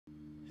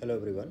Hello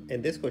everyone.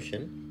 In this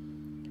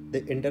question,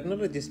 the internal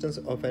resistance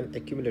of an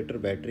accumulator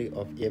battery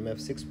of EMF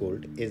 6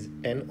 volt is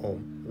 10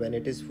 ohm when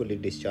it is fully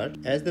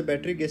discharged. As the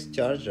battery gets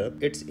charged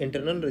up, its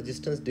internal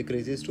resistance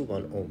decreases to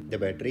 1 ohm. The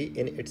battery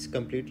in its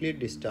completely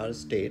discharged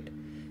state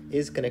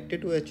is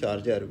connected to a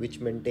charger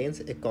which maintains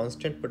a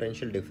constant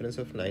potential difference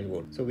of 9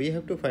 volts. So we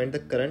have to find the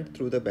current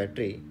through the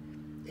battery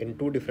in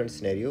two different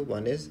scenarios.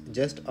 One is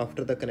just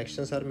after the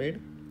connections are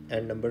made,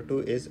 and number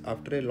two is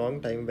after a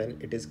long time when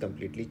it is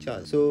completely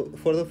charged. So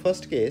for the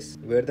first case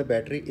where the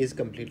battery is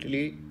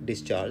completely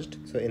discharged,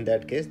 so in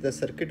that case the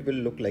circuit will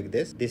look like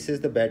this. This is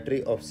the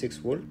battery of 6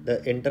 volt.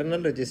 The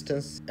internal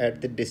resistance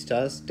at the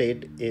discharge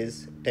state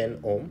is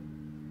 10 ohm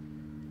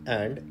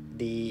and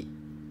the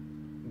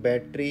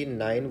battery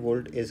 9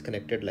 volt is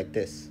connected like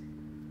this.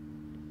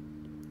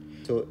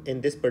 So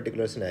in this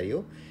particular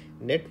scenario,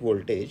 net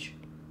voltage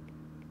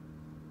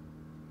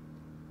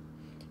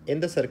in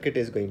the circuit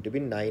is going to be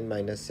 9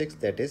 minus 6,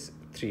 that is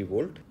 3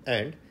 volt,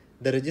 and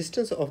the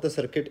resistance of the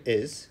circuit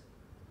is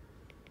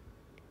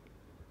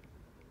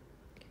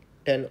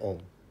 10 ohm.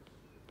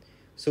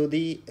 So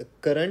the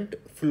current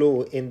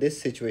flow in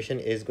this situation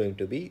is going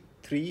to be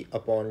 3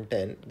 upon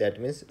 10, that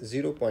means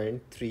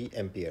 0.3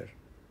 ampere.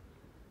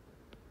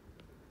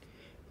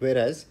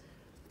 Whereas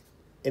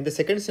in the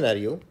second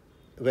scenario,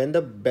 when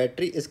the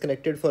battery is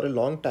connected for a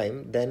long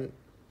time, then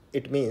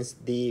it means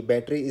the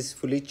battery is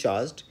fully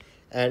charged,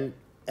 and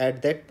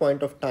at that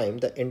point of time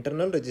the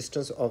internal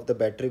resistance of the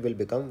battery will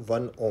become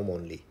 1 ohm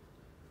only.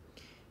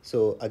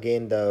 So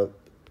again the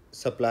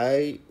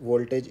supply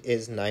voltage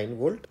is 9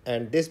 volt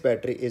and this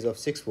battery is of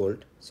 6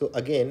 volt. So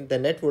again the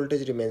net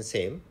voltage remains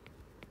same,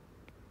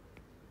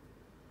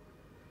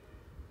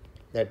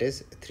 that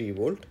is 3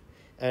 volt,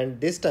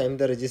 and this time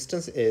the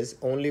resistance is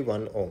only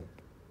 1 ohm.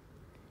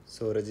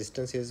 So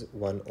resistance is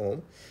 1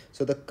 ohm.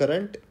 So the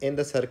current in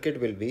the circuit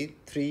will be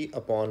 3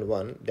 upon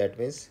 1, that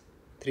means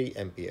 3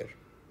 ampere.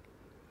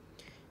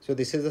 So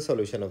this is the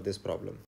solution of this problem.